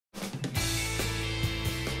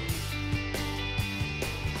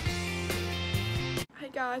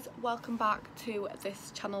guys, welcome back to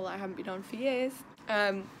this channel that I haven't been on for years.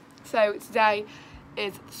 So today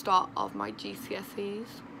is the start of my GCSEs.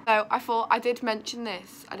 So I thought I did mention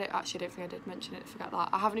this. I don't think I did mention it, forget that.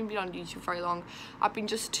 I haven't even been on YouTube very long. I've been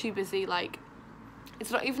just too busy, like,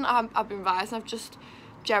 it's not even that I've been revising, I've just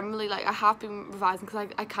generally, like, I have been revising because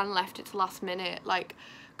I kind of left it to last minute, like,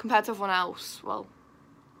 compared to everyone else, well,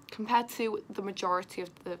 compared to the majority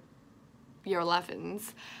of the year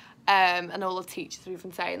 11s, and all the teachers have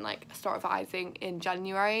been saying, like, start revising in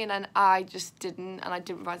January, and then I just didn't, and I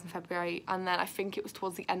didn't revise in February, and then I think it was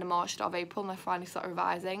towards the end of March, start of April, and I finally started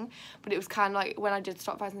revising. But it was kind of like, when I did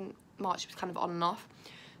start revising in March, it was kind of on and off.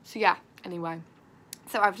 So yeah, anyway,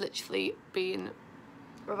 so I've literally been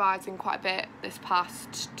revising quite a bit this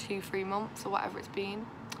past 2-3 months, or whatever it's been,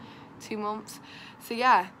 2 months. So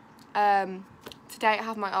yeah, today I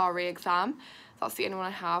have my RE exam. That's the only one I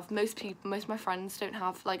have. Most of my friends don't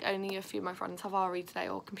have, like, only a few of my friends have RE today,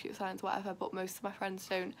 or computer science, whatever, but most of my friends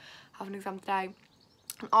don't have an exam today.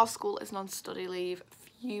 And our school is on study leave,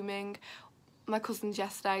 fuming. My cousins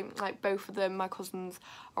yesterday, like, both of them, my cousins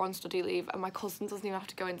are on study leave, and my cousin doesn't even have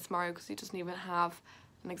to go in tomorrow because he doesn't even have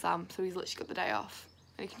an exam, so he's literally got the day off,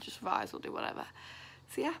 and he can just revise or do whatever.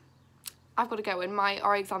 So yeah, I've got to go in. My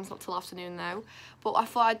RE exam's not till afternoon though, but I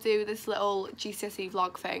thought I'd do this little GCSE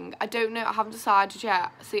vlog thing. I don't know, I haven't decided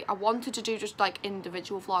yet. See, I wanted to do just like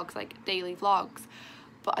individual vlogs, like daily vlogs,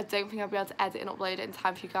 but I don't think I'll be able to edit and upload it in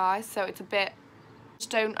time for you guys, so it's a bit,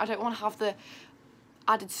 I don't want to have the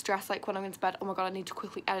added stress, like, when I'm into bed, oh my god, I need to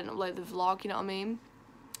quickly edit and upload the vlog, you know what I mean?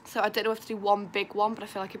 So I don't know if to do one big one, but I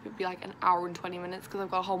feel like it would be like an hour and 20 minutes because I've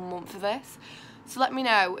got a whole month of this. So let me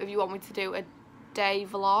know if you want me to do a day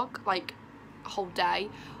vlog, like a whole day,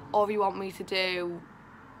 or if you want me to do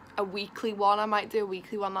a weekly one. I might do a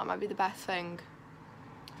weekly one, that might be the best thing.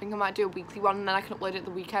 I think I might do a weekly one, and then I can upload it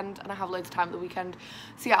the weekend, and I have loads of time at the weekend.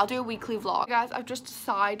 So yeah, I'll do a weekly vlog. Guys, I've just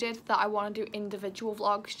decided that I want to do individual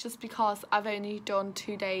vlogs just because I've only done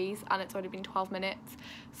 2 days and it's only been 12 minutes.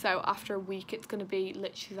 So after a week it's going to be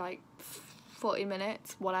literally like 40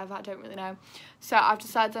 minutes, whatever, I don't really know. So I've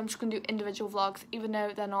decided I'm just going to do individual vlogs, even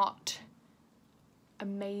though they're not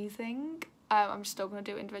amazing. I'm still going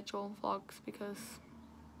to do individual vlogs because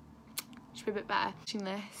it should be a bit better. Watching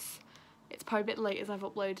this, it's probably a bit late as I've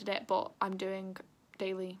uploaded it, but I'm doing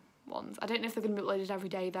daily ones. I don't know if they're going to be uploaded every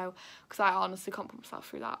day though, because I honestly can't put myself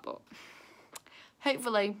through that, but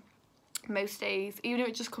hopefully most days, even if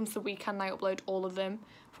it just comes to the weekend, I upload all of them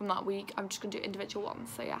from that week. I'm just going to do individual ones,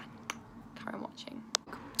 so yeah, carry on watching.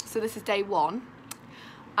 So this is day 1,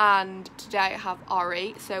 and today I have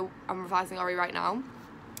RE, so I'm revising RE right now.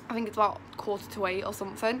 I think it's about 7:45 or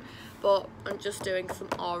something, but I'm just doing some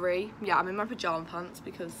RE. Yeah, I'm in my pyjama pants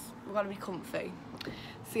because we're gonna be comfy.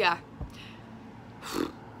 So yeah,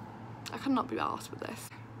 I cannot be arsed with this.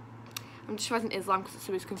 I'm just revising Islam because it's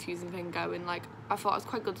the most confusing thing going. Like, I thought I was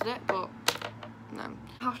quite good at it, but no.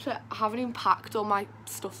 I haven't even packed all my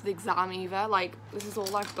stuff for the exam either. Like, this is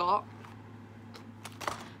all I've got.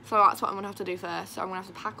 So that's what I'm gonna have to do first. So I'm gonna have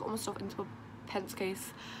to pack all my stuff into a pencil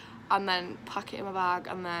case, and then pack it in my bag,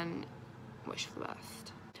 and then wish for the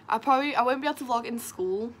best. I won't be able to vlog in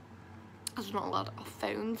school because we're not allowed our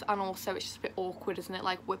phones, and also it's just a bit awkward, isn't it,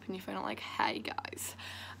 like whipping your phone out like, hey guys.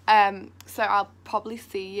 So I'll probably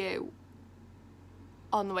see you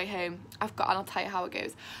on the way home. And I'll tell you how it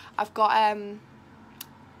goes. I've got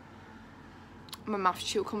my maths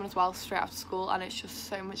tutor coming as well straight after school, and it's just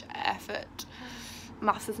so much effort.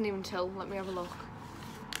 Maths isn't even till, let me have a look,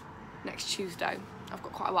 next Tuesday. I've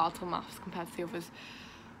got quite a while till maths compared to the others.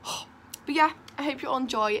 But yeah, I hope you all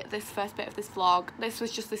enjoy this first bit of this vlog. This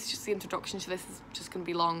is just the introduction, so this is just going to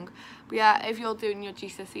be long. But yeah, if you're doing your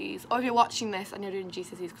GCSEs, or if you're watching this and you're doing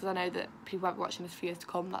GCSEs, because I know that people won't be watching this for years to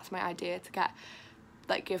come, that's my idea, to get,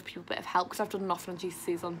 like, give people a bit of help, because I've done nothing on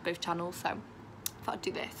GCSEs on both channels, so I thought I'd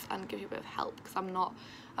do this and give you a bit of help, because I'm not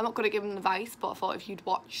good at giving advice, but I thought if you'd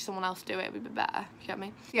watch someone else do it, it'd be a bit better, you get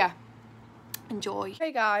me? Yeah, enjoy.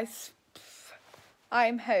 Hey guys,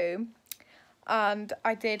 I'm home, and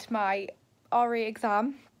I did my RE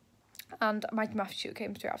exam, and my maths tutor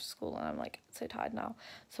came through after school, and I'm like so tired now,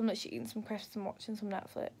 so I'm literally eating some crisps and watching some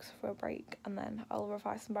Netflix for a break, and then I'll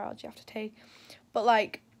revise some biology after tea. But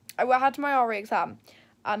like, I had my RE exam,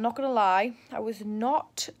 and not gonna lie, I was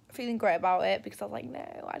not feeling great about it because I was like,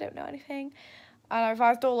 no, I don't know anything, and I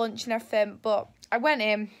revised all lunch and everything. But I went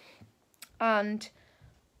in, and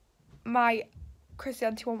my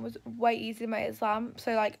Christianity one was way easier than my Islam,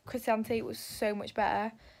 so like Christianity was so much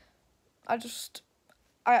better.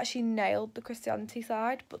 I actually nailed the Christianity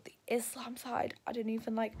side, but the Islam side, I didn't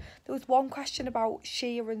even, like, there was one question about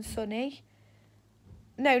Shia and Sunni,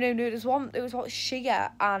 No, it was one, it was what,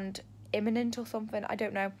 Shia and Imminent or something, I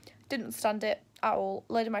don't know. Didn't understand it at all.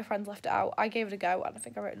 A load of my friends left it out. I gave it a go and I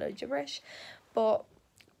think I wrote a load of gibberish. But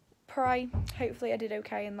hopefully I did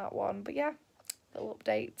okay in that one. But yeah, little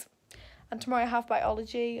update. And tomorrow I have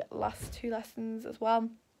biology, last 2 lessons as well.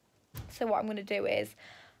 So what I'm going to do is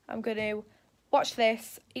I'm going to watch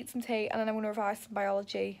this, eat some tea, and then I'm going to revise some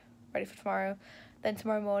biology ready for tomorrow. Then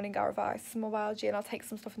tomorrow morning I'll revise some more biology and I'll take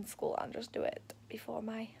some stuff into school and just do it before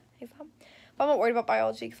my exam. But I'm not worried about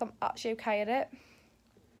biology because I'm actually okay at it.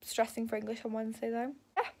 Stressing for English on Wednesday though.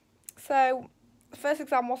 Yeah, so the first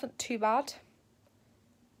exam wasn't too bad.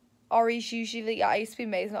 RE's usually, I used to be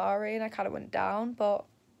amazing at RE and I kind of went down, but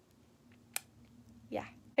yeah.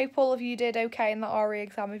 Hope all of you did okay in that RE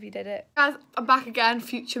exam if you did it. Guys, I'm back again,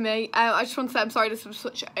 future me. I just want to say I'm sorry this was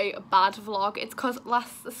such a bad vlog. It's because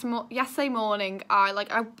yesterday morning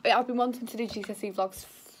I've been wanting to do GCSE vlogs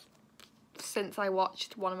since I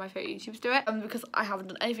watched one of my favourite YouTubers do it, because I haven't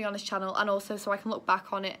done anything on this channel, and also so I can look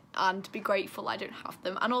back on it and be grateful I don't have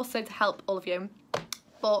them, and also to help all of you.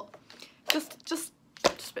 But just a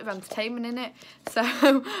bit of entertainment in it. So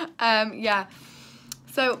yeah,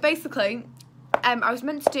 so basically I was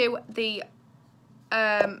meant to do the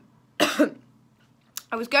I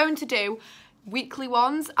was going to do weekly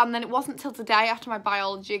ones, and then it wasn't till today after my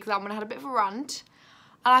biology exam when I had a bit of a rant,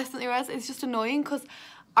 and I suddenly realised it's just annoying because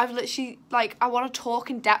I've literally, like, I want to talk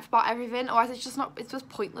in depth about everything, otherwise it's just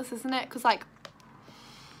pointless, isn't it? Because, like,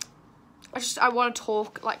 I want to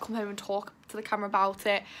talk, like, come home and talk to the camera about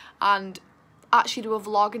it and actually do a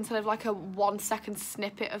vlog instead of, like, a 1-second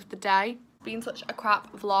snippet of the day. Been such a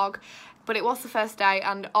crap vlog, but it was the first day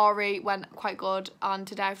and RE went quite good, and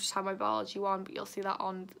today I've just had my biology one, but you'll see that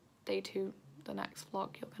on day 2, the next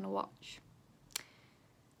vlog you're going to watch.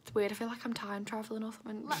 It's weird, I feel like I'm time travelling or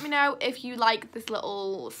something. Let me know if you like this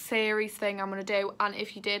little series thing I'm going to do, and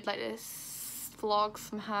if you did like this vlog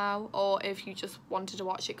somehow, or if you just wanted to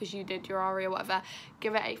watch it because you did your RE or whatever.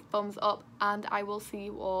 Give it a thumbs up, and I will see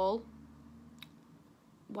you all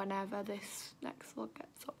whenever this next vlog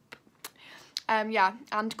gets up. Yeah,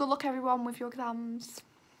 and good luck everyone with your exams.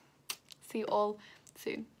 See you all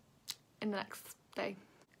soon in the next day.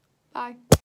 Bye.